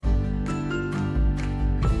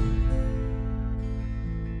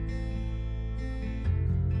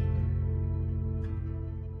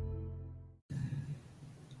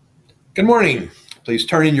Good morning. Please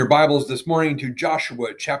turn in your Bibles this morning to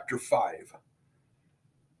Joshua chapter 5.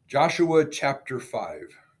 Joshua chapter 5.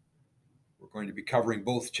 We're going to be covering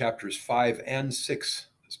both chapters 5 and 6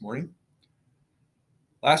 this morning.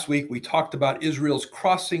 Last week we talked about Israel's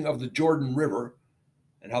crossing of the Jordan River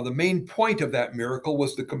and how the main point of that miracle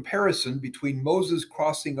was the comparison between Moses'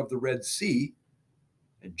 crossing of the Red Sea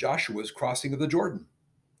and Joshua's crossing of the Jordan.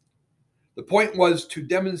 The point was to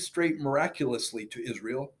demonstrate miraculously to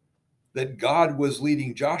Israel that God was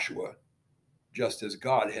leading Joshua just as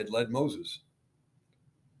God had led Moses.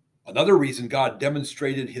 Another reason God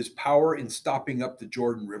demonstrated his power in stopping up the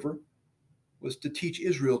Jordan River was to teach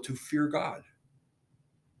Israel to fear God.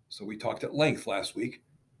 So we talked at length last week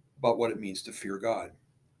about what it means to fear God.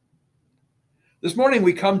 This morning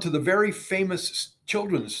we come to the very famous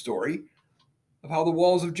children's story of how the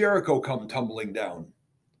walls of Jericho come tumbling down.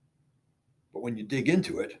 But when you dig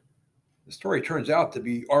into it, the story turns out to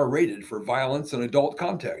be R-rated for violence and adult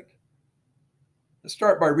content. Let's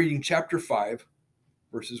start by reading chapter 5,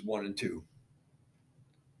 verses 1 and 2.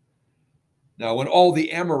 Now, when all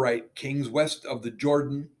the Amorite kings west of the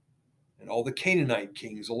Jordan and all the Canaanite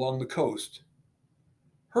kings along the coast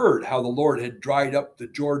heard how the Lord had dried up the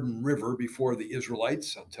Jordan River before the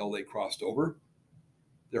Israelites until they crossed over,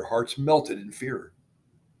 their hearts melted in fear,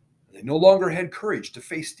 and they no longer had courage to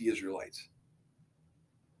face the Israelites.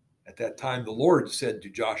 At that time, the Lord said to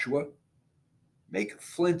Joshua, "Make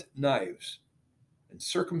flint knives and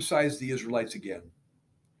circumcise the Israelites again."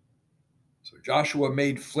 So Joshua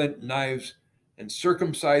made flint knives and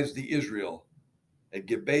circumcised the Israel at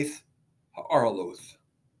Gibeath Ha'araloth.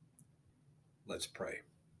 Let's pray.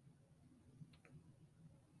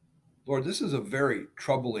 Lord, this is a very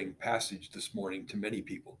troubling passage this morning to many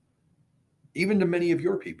people, even to many of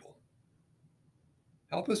your people.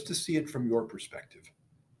 Help us to see it from your perspective.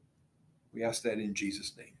 We ask that in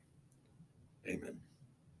Jesus' name. Amen.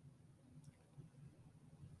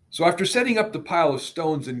 So after setting up the pile of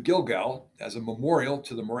stones in Gilgal as a memorial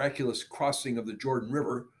to the miraculous crossing of the Jordan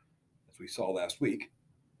River, as we saw last week,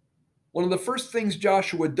 one of the first things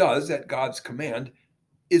Joshua does at God's command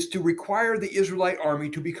is to require the Israelite army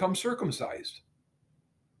to become circumcised.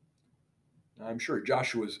 Now, I'm sure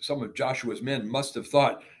some of Joshua's men must have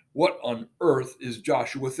thought, what on earth is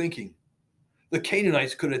Joshua thinking? The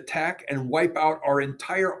Canaanites could attack and wipe out our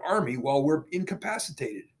entire army while we're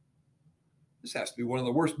incapacitated. This has to be one of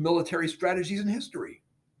the worst military strategies in history.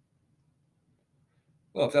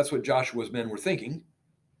 Well, if that's what Joshua's men were thinking,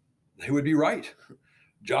 they would be right.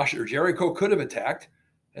 Jericho could have attacked,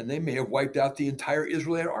 and they may have wiped out the entire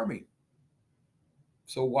Israelite army.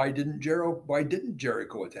 So why didn't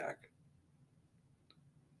Jericho attack?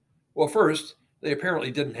 Well, first, they apparently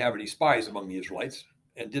didn't have any spies among the Israelites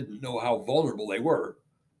and didn't know how vulnerable they were.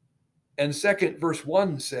 And second, verse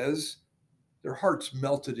 1 says, their hearts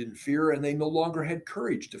melted in fear and they no longer had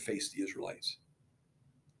courage to face the Israelites.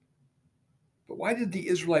 But why did the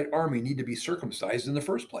Israelite army need to be circumcised in the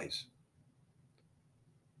first place?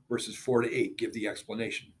 Verses 4 to 8 give the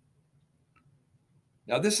explanation.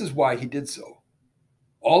 Now, this is why he did so.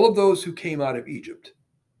 All of those who came out of Egypt,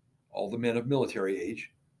 all the men of military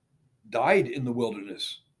age, died in the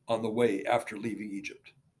wilderness on the way after leaving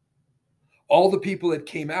Egypt. All the people that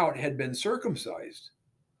came out had been circumcised,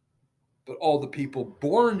 but all the people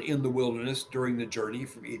born in the wilderness during the journey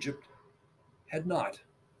from Egypt had not.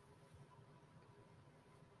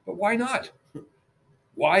 But why not?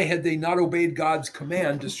 Why had they not obeyed God's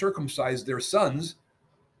command to circumcise their sons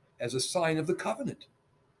as a sign of the covenant?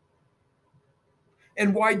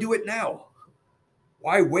 And why do it now?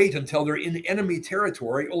 Why wait until they're in enemy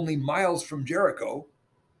territory only miles from Jericho,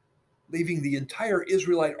 leaving the entire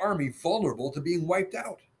Israelite army vulnerable to being wiped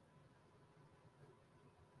out?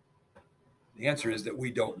 The answer is that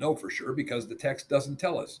we don't know for sure because the text doesn't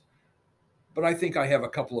tell us. But I think I have a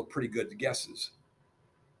couple of pretty good guesses.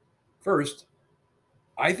 First,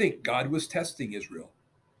 I think God was testing Israel.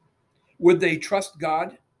 Would they trust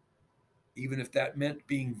God, even if that meant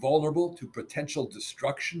being vulnerable to potential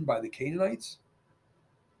destruction by the Canaanites?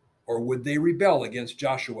 Or would they rebel against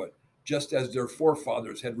Joshua, just as their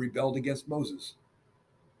forefathers had rebelled against Moses?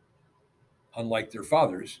 Unlike their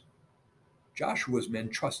fathers, Joshua's men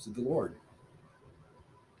trusted the Lord.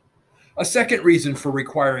 A second reason for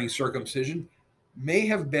requiring circumcision may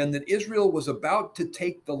have been that Israel was about to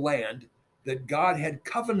take the land that God had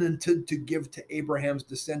covenanted to give to Abraham's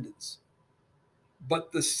descendants.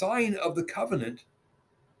 But the sign of the covenant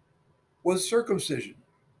was circumcision.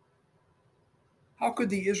 How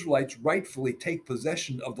could the Israelites rightfully take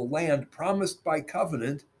possession of the land promised by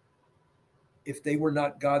covenant if they were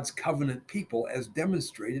not God's covenant people as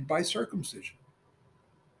demonstrated by circumcision?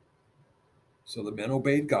 So the men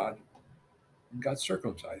obeyed God and got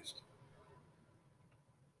circumcised.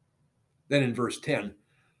 Then in verse 10,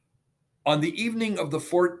 on the evening of the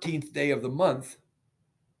 14th day of the month,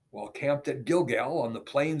 while camped at Gilgal on the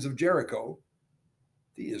plains of Jericho,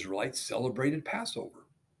 the Israelites celebrated Passover.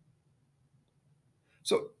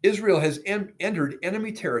 So Israel has entered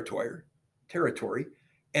enemy territory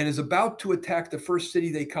and is about to attack the first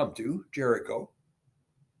city they come to, Jericho.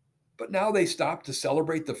 But now they stop to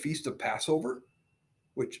celebrate the Feast of Passover,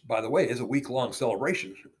 which, by the way, is a week-long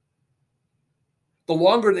celebration. The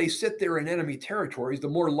longer they sit there in enemy territories, the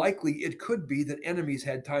more likely it could be that enemies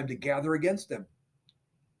had time to gather against them.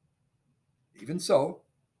 Even so,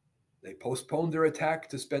 they postponed their attack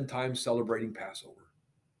to spend time celebrating Passover.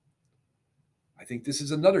 I think this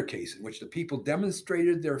is another case in which the people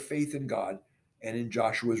demonstrated their faith in God and in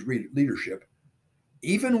Joshua's leadership,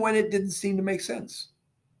 even when it didn't seem to make sense.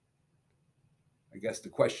 I guess the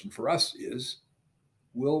question for us is,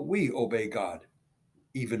 will we obey God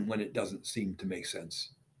even when it doesn't seem to make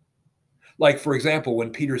sense? Like, for example, when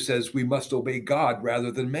Peter says we must obey God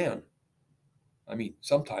rather than man. I mean,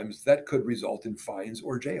 sometimes that could result in fines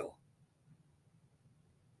or jail.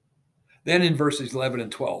 Then in verses 11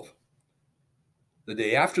 and 12, the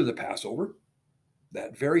day after the Passover,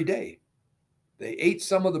 that very day, they ate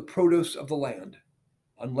some of the produce of the land,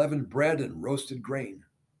 unleavened bread and roasted grain.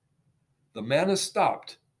 The manna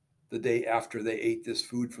stopped the day after they ate this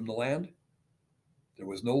food from the land. There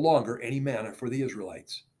was no longer any manna for the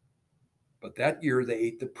Israelites. But that year they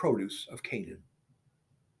ate the produce of Canaan.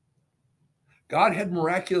 God had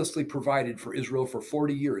miraculously provided for Israel for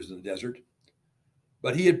 40 years in the desert,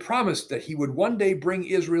 but he had promised that he would one day bring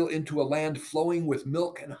Israel into a land flowing with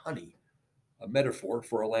milk and honey, a metaphor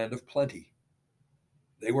for a land of plenty.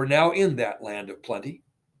 They were now in that land of plenty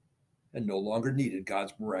and no longer needed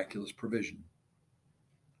God's miraculous provision.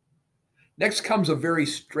 Next comes a very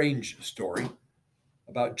strange story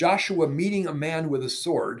about Joshua meeting a man with a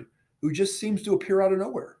sword who just seems to appear out of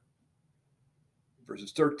nowhere.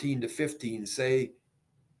 Verses 13 to 15 say,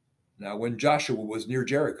 now when Joshua was near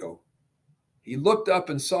Jericho, he looked up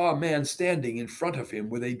and saw a man standing in front of him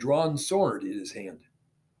with a drawn sword in his hand.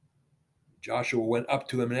 Joshua went up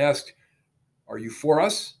to him and asked, are you for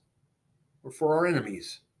us or for our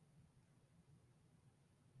enemies?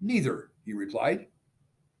 Neither, he replied,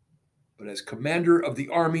 but as commander of the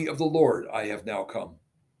army of the Lord I have now come.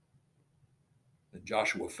 Then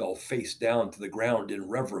Joshua fell face down to the ground in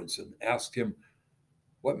reverence and asked him,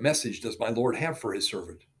 what message does my Lord have for his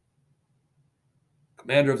servant?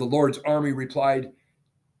 Commander of the Lord's army replied,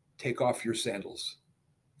 take off your sandals,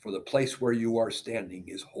 for the place where you are standing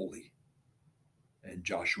is holy. And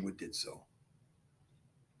Joshua did so.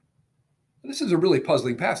 This is a really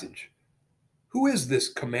puzzling passage. Who is this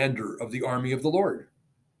commander of the army of the Lord?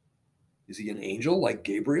 Is he an angel like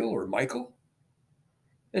Gabriel or Michael?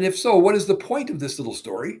 And if so, what is the point of this little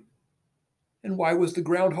story? And why was the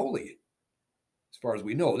ground holy? As far as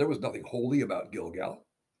we know, there was nothing holy about Gilgal.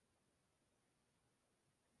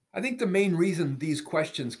 I think the main reason these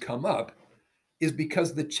questions come up is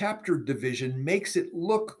because the chapter division makes it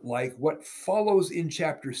look like what follows in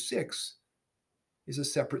chapter 6 is a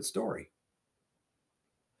separate story.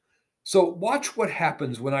 So watch what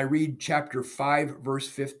happens when I read chapter 5, verse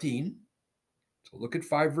 15. So look at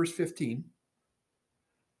 5, verse 15.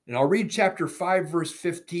 And I'll read chapter 5, verse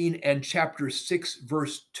 15 and chapter 6,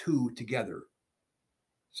 verse 2 together.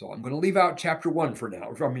 So I'm going to leave out chapter 1 for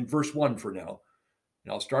now, verse 1 for now.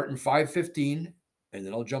 And I'll start in 5:15, and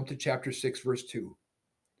then I'll jump to chapter 6, verse 2.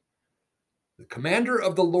 The commander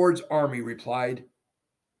of the Lord's army replied,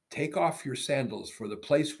 take off your sandals, for the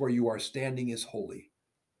place where you are standing is holy.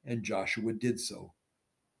 And Joshua did so.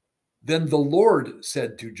 Then the Lord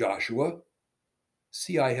said to Joshua,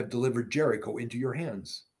 see, I have delivered Jericho into your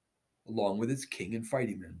hands, along with its king and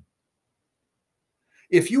fighting men.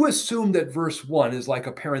 If you assume that verse 1 is like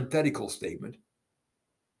a parenthetical statement,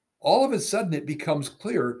 all of a sudden it becomes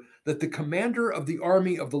clear that the commander of the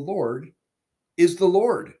army of the Lord is the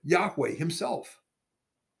Lord, Yahweh himself.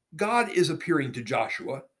 God is appearing to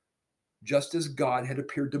Joshua, just as God had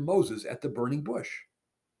appeared to Moses at the burning bush.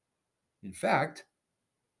 In fact,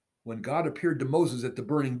 when God appeared to Moses at the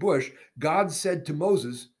burning bush, God said to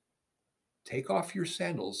Moses, take off your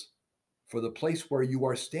sandals, for the place where you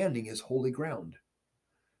are standing is holy ground,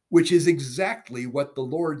 which is exactly what the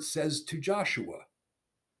Lord says to Joshua.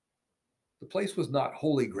 The place was not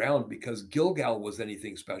holy ground because Gilgal was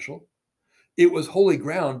anything special. It was holy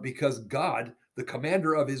ground because God, the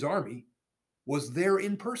commander of his army, was there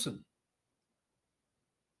in person.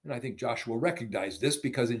 And I think Joshua recognized this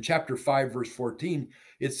because in chapter 5, verse 14,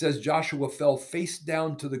 it says Joshua fell face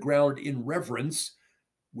down to the ground in reverence,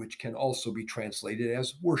 which can also be translated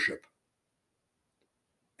as worship.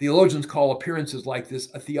 Theologians call appearances like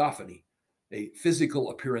this a theophany, a physical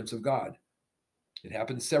appearance of God. It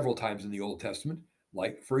happens several times in the Old Testament,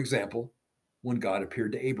 like, for example, when God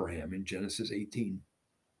appeared to Abraham in Genesis 18.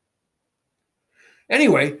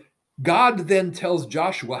 Anyway, God then tells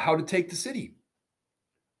Joshua how to take the city.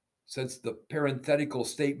 Since the parenthetical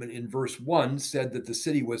statement in verse 1 said that the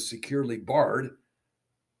city was securely barred,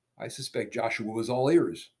 I suspect Joshua was all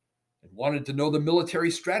ears and wanted to know the military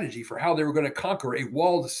strategy for how they were going to conquer a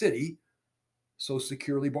walled city so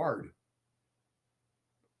securely barred.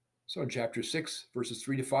 So in chapter 6, verses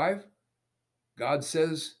 3 to 5, God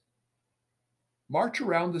says, "March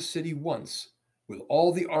around the city once with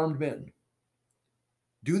all the armed men.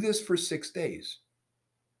 Do this for 6 days.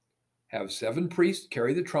 Have 7 priests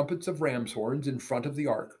carry the trumpets of ram's horns in front of the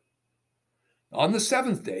ark. On the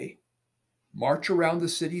 7th day, march around the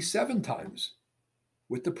city 7 times,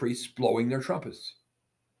 with the priests blowing their trumpets.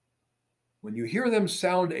 When you hear them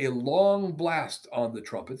sound a long blast on the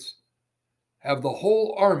trumpets, have the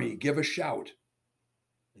whole army give a shout,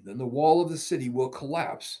 and then the wall of the city will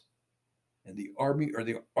collapse, and the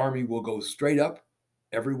army will go straight up,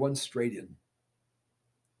 everyone straight in."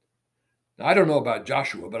 Now, I don't know about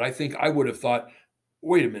Joshua, but I think I would have thought,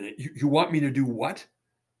 wait a minute, you want me to do what?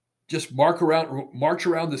 Just march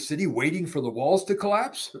around the city waiting for the walls to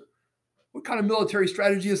collapse? What kind of military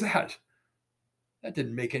strategy is that? That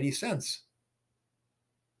didn't make any sense.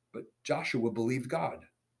 But Joshua believed God.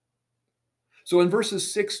 So in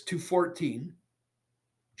verses 6 to 14,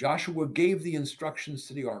 Joshua gave the instructions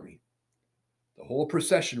to the army. The whole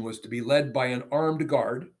procession was to be led by an armed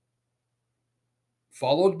guard,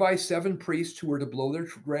 followed by 7 priests who were to blow their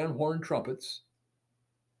grand horn trumpets.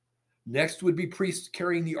 Next would be priests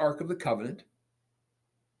carrying the Ark of the Covenant,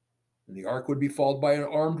 and the ark would be followed by an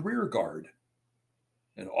armed rear guard.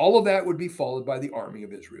 And all of that would be followed by the army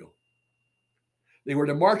of Israel. They were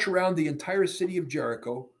to march around the entire city of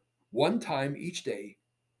Jericho one time each day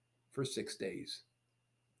for 6 days.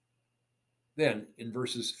 Then, in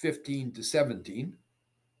verses 15 to 17,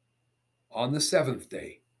 on the 7th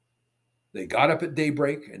day, they got up at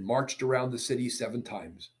daybreak and marched around the city 7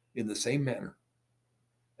 times in the same manner,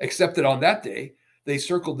 except that on that day, they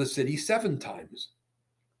circled the city 7 times.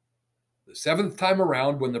 The 7th time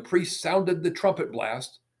around, when the priest sounded the trumpet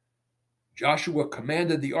blast, Joshua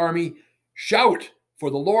commanded the army, "Shout, for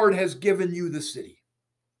the Lord has given you the city.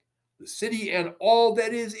 The city and all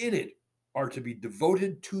that is in it are to be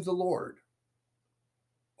devoted to the Lord.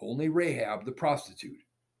 Only Rahab the prostitute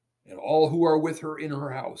and all who are with her in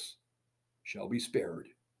her house shall be spared,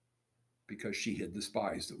 because she hid the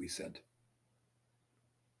spies that we sent."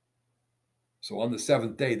 So on the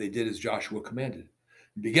 7th day, they did as Joshua commanded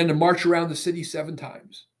and began to march around the city 7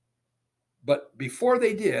 times. But before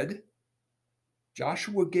they did,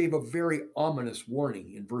 Joshua gave a very ominous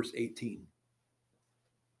warning in verse 18.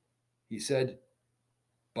 He said,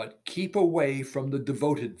 "But keep away from the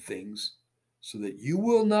devoted things, so that you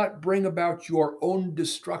will not bring about your own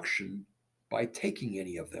destruction by taking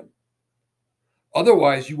any of them.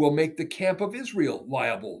 Otherwise, you will make the camp of Israel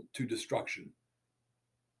liable to destruction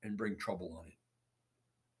and bring trouble on it."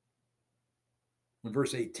 When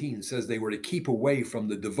verse 18 says they were to keep away from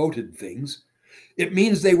the devoted things, it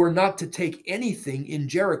means they were not to take anything in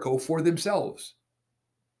Jericho for themselves.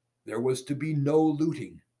 There was to be no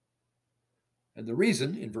looting. And the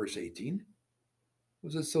reason, in verse 18,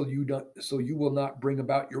 was that so you will not bring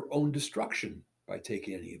about your own destruction by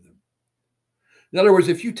taking any of them. In other words,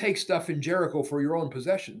 if you take stuff in Jericho for your own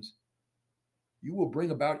possessions, you will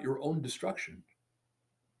bring about your own destruction.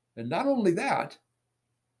 And not only that,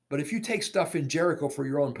 but if you take stuff in Jericho for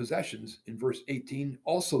your own possessions, in verse 18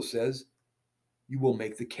 also says, you will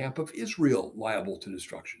make the camp of Israel liable to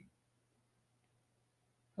destruction.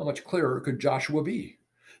 How much clearer could Joshua be?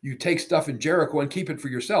 You take stuff in Jericho and keep it for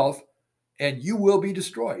yourself, and you will be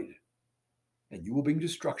destroyed, and you will bring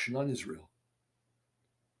destruction on Israel.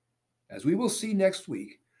 As we will see next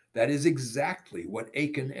week, that is exactly what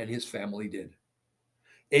Achan and his family did.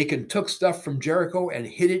 Achan took stuff from Jericho and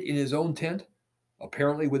hid it in his own tent,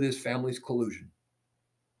 apparently with his family's collusion.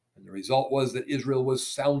 And the result was that Israel was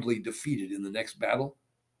soundly defeated in the next battle,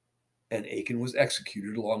 and Achan was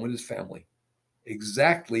executed along with his family,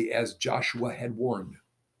 exactly as Joshua had warned.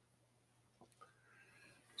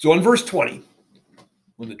 So in verse 20,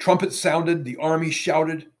 when the trumpet sounded, the army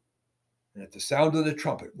shouted, and at the sound of the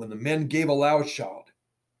trumpet, when the men gave a loud shout,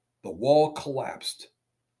 the wall collapsed.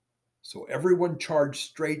 So everyone charged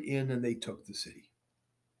straight in, and they took the city.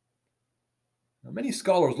 Now, many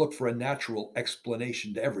scholars look for a natural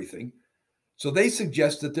explanation to everything, so they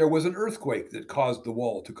suggest that there was an earthquake that caused the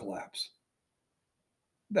wall to collapse.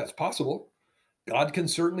 That's possible. God can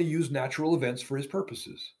certainly use natural events for his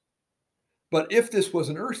purposes. But if this was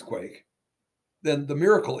an earthquake, then the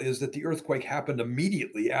miracle is that the earthquake happened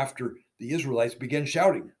immediately after the Israelites began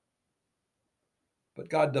shouting. But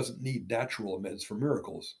God doesn't need natural events for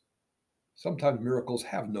miracles. Sometimes miracles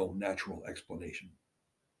have no natural explanation.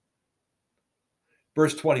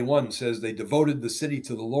 Verse 21 says, "They devoted the city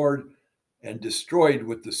to the Lord and destroyed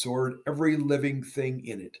with the sword every living thing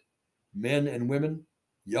in it, men and women,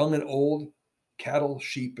 young and old, cattle,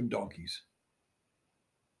 sheep, and donkeys."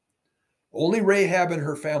 Only Rahab and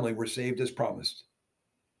her family were saved as promised.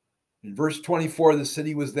 In verse 24, the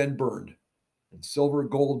city was then burned, and silver,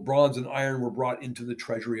 gold, bronze, and iron were brought into the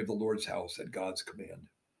treasury of the Lord's house at God's command.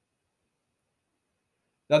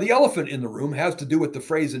 Now, the elephant in the room has to do with the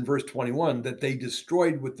phrase in verse 21 that they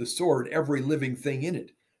destroyed with the sword every living thing in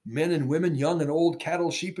it, men and women, young and old, cattle,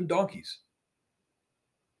 sheep, and donkeys.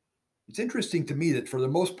 It's interesting to me that for the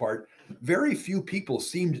most part, very few people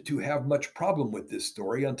seemed to have much problem with this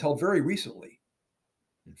story until very recently.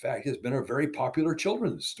 In fact, it's been a very popular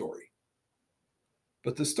children's story.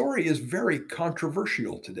 But the story is very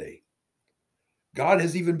controversial today. God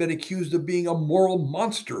has even been accused of being a moral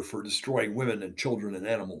monster for destroying women and children and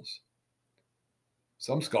animals.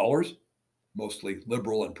 Some scholars, mostly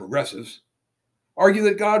liberal and progressives, argue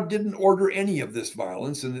that God didn't order any of this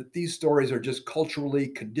violence and that these stories are just culturally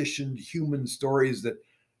conditioned human stories that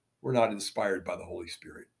were not inspired by the Holy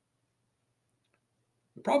Spirit.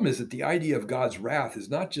 The problem is that the idea of God's wrath is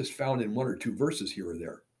not just found in one or two verses here or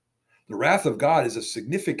there. The wrath of God is a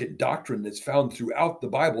significant doctrine that's found throughout the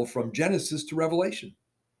Bible from Genesis to Revelation.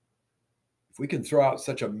 If we can throw out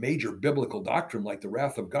such a major biblical doctrine like the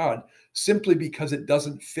wrath of God simply because it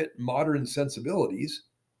doesn't fit modern sensibilities,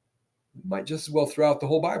 we might just as well throw out the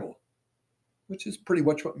whole Bible, which is pretty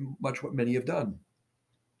much what many have done.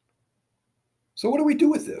 So what do we do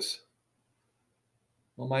with this?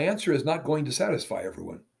 Well, my answer is not going to satisfy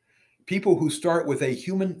everyone. People who start with a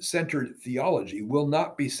human-centered theology will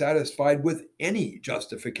not be satisfied with any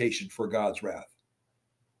justification for God's wrath.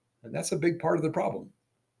 And that's a big part of the problem.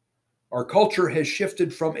 Our culture has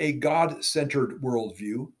shifted from a God-centered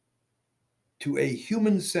worldview to a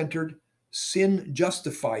human-centered,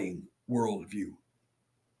 sin-justifying worldview.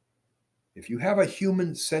 If you have a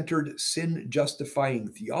human-centered, sin-justifying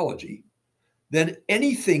theology, then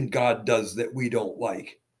anything God does that we don't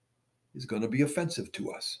like is going to be offensive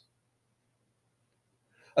to us.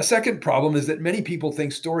 A second problem is that many people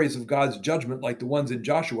think stories of God's judgment, like the ones in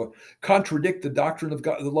Joshua, contradict the doctrine of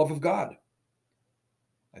God, the love of God.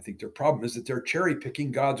 I think their problem is that they're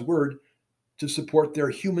cherry-picking God's word to support their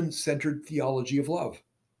human-centered theology of love.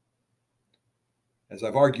 As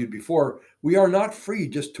I've argued before, we are not free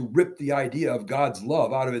just to rip the idea of God's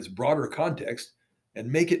love out of its broader context and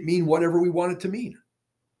make it mean whatever we want it to mean,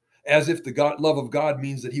 as if the love of God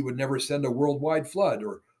means that he would never send a worldwide flood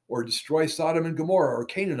or destroy Sodom and Gomorrah or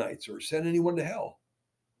Canaanites or send anyone to hell.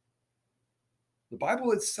 The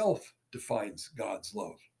Bible itself defines God's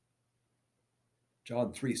love.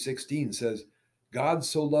 John 3:16 says, "God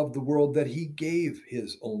so loved the world that he gave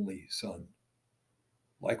his only son."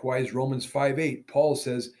 Likewise, Romans 5:8, Paul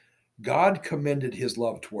says, "God commended his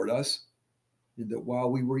love toward us in that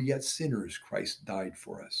while we were yet sinners, Christ died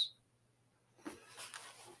for us."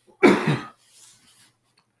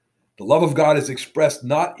 The love of God is expressed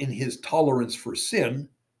not in his tolerance for sin,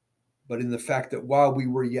 but in the fact that while we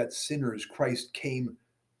were yet sinners, Christ came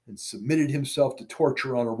and submitted himself to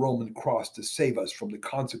torture on a Roman cross to save us from the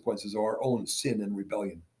consequences of our own sin and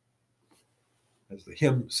rebellion. As the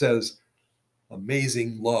hymn says,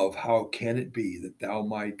 "Amazing love, how can it be that thou,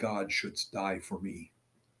 my God, shouldst die for me?"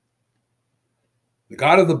 The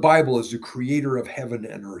God of the Bible is the creator of heaven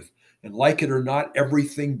and earth, and like it or not,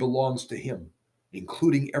 everything belongs to him,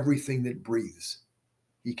 including everything that breathes.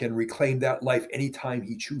 He can reclaim that life anytime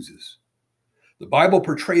he chooses. The Bible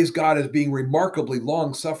portrays God as being remarkably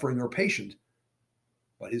long-suffering or patient,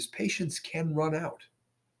 but his patience can run out.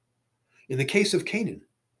 In the case of Canaan,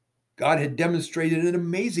 God had demonstrated an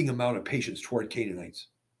amazing amount of patience toward Canaanites.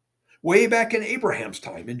 Way back in Abraham's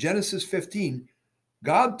time, in Genesis 15,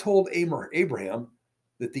 God told Abraham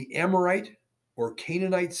that the Amorite or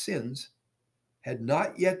Canaanite sins had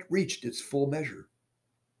not yet reached its full measure.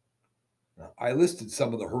 Now, I listed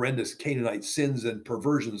some of the horrendous Canaanite sins and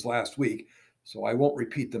perversions last week, so I won't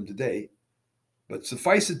repeat them today. But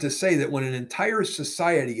suffice it to say that when an entire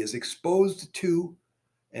society is exposed to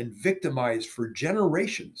and victimized for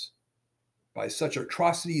generations by such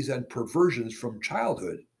atrocities and perversions from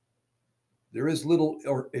childhood, there is little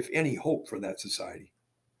or if any hope for that society.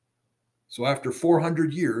 So after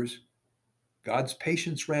 400 years, God's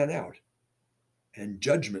patience ran out and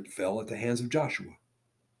judgment fell at the hands of Joshua.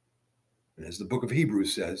 And as the book of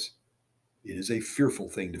Hebrews says, it is a fearful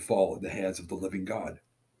thing to fall at the hands of the living God.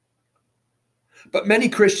 But many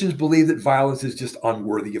Christians believe that violence is just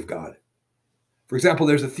unworthy of God. For example,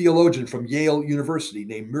 there's a theologian from Yale University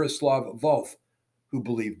named Miroslav Volf who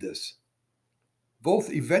believed this. Volf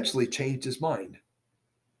eventually changed his mind.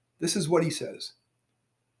 This is what he says.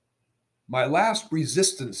 My last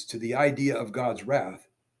resistance to the idea of God's wrath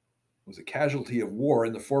was a casualty of war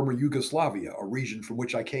in the former Yugoslavia, a region from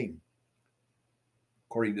which I came.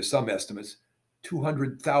 According to some estimates,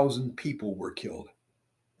 200,000 people were killed,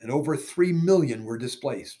 and over 3 million were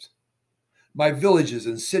displaced. My villages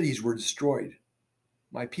and cities were destroyed.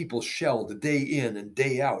 My people shelled day in and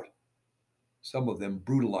day out, some of them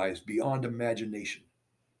brutalized beyond imagination.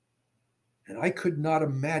 And I could not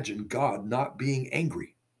imagine God not being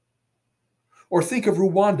angry. Or think of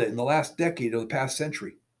Rwanda in the last decade of the past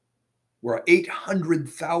century, where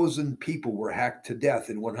 800,000 people were hacked to death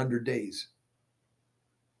in 100 days.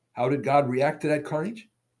 How did God react to that carnage?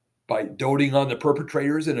 By doting on the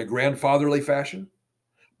perpetrators in a grandfatherly fashion?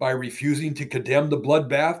 By refusing to condemn the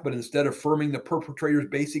bloodbath, but instead affirming the perpetrator's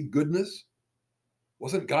basic goodness?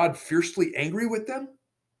 Wasn't God fiercely angry with them?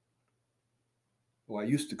 Well, I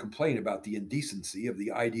used to complain about the indecency of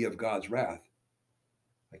the idea of God's wrath.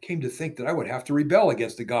 I came to think that I would have to rebel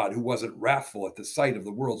against a God who wasn't wrathful at the sight of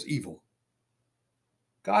the world's evil.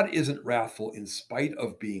 God isn't wrathful in spite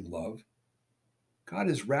of being love. God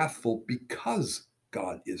is wrathful because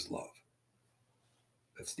God is love.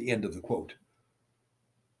 That's the end of the quote.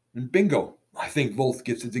 And bingo, I think Volf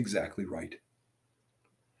gets it exactly right.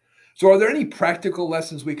 So are there any practical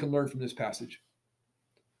lessons we can learn from this passage?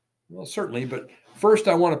 Well, certainly, but first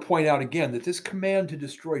I want to point out again that this command to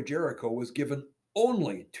destroy Jericho was given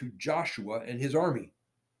only to Joshua and his army,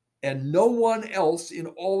 and no one else in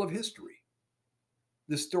all of history.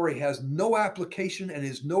 This story has no application and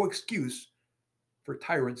is no excuse for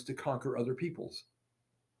tyrants to conquer other peoples.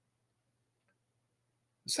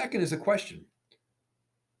 The second is a question.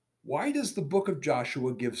 Why does the book of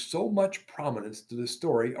Joshua give so much prominence to the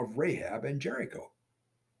story of Rahab and Jericho?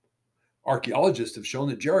 Archaeologists have shown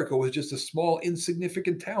that Jericho was just a small,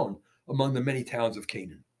 insignificant town among the many towns of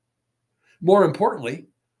Canaan. More importantly,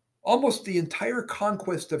 almost the entire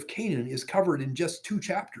conquest of Canaan is covered in just 2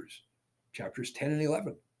 chapters, chapters 10 and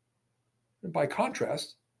 11. And by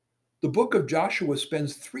contrast, the book of Joshua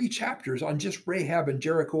spends 3 chapters on just Rahab and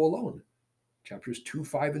Jericho alone, chapters 2,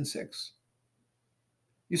 5, and 6.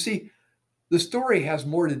 You see, the story has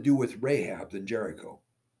more to do with Rahab than Jericho.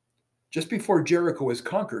 Just before Jericho is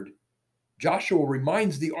conquered, Joshua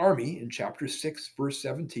reminds the army in chapter 6, verse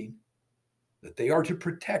 17, that they are to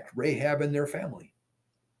protect Rahab and their family.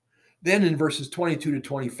 Then in verses 22 to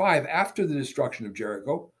 25, after the destruction of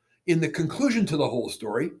Jericho, in the conclusion to the whole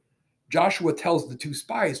story, Joshua tells the 2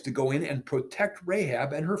 spies to go in and protect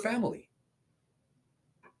Rahab and her family.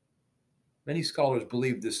 Many scholars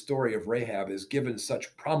believe this story of Rahab is given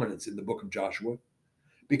such prominence in the book of Joshua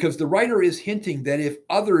because the writer is hinting that if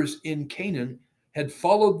others in Canaan had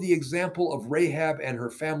followed the example of Rahab and her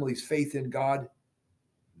family's faith in God,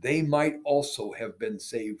 they might also have been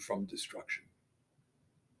saved from destruction.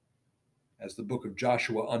 As the book of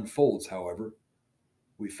Joshua unfolds, however,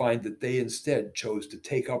 we find that they instead chose to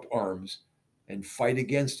take up arms and fight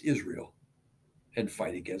against Israel and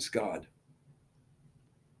fight against God.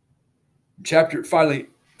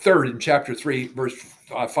 Third, in chapter 3, verse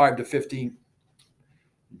 5 to 15,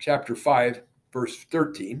 in chapter 5, verse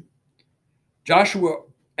 13, Joshua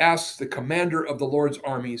asks the commander of the Lord's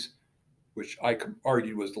armies, which I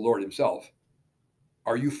argued was the Lord himself,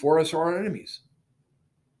 "Are you for us or our enemies?"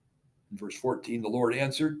 In verse 14, the Lord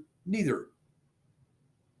answered, "Neither."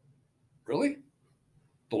 Really?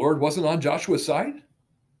 The Lord wasn't on Joshua's side?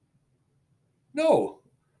 No.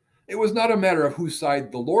 It was not a matter of whose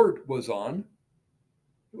side the Lord was on.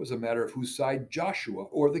 It was a matter of whose side Joshua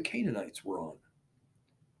or the Canaanites were on.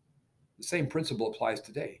 The same principle applies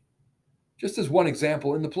today. Just as one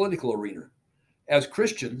example in the political arena, as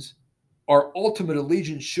Christians, our ultimate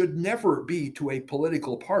allegiance should never be to a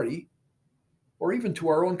political party or even to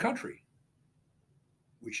our own country.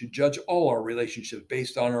 We should judge all our relationships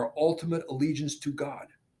based on our ultimate allegiance to God.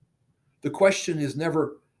 The question is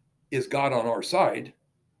never, is God on our side?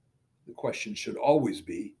 The question should always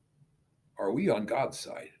be, are we on God's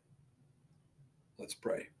side? Let's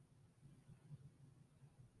pray.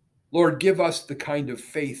 Lord, give us the kind of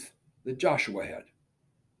faith that Joshua had,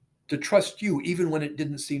 to trust you even when it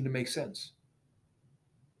didn't seem to make sense.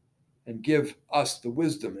 and give us the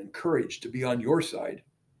wisdom and courage to be on your side,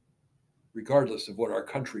 regardless of what our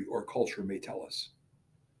country or culture may tell us.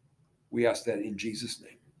 We ask that in Jesus'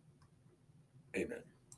 name. Amen.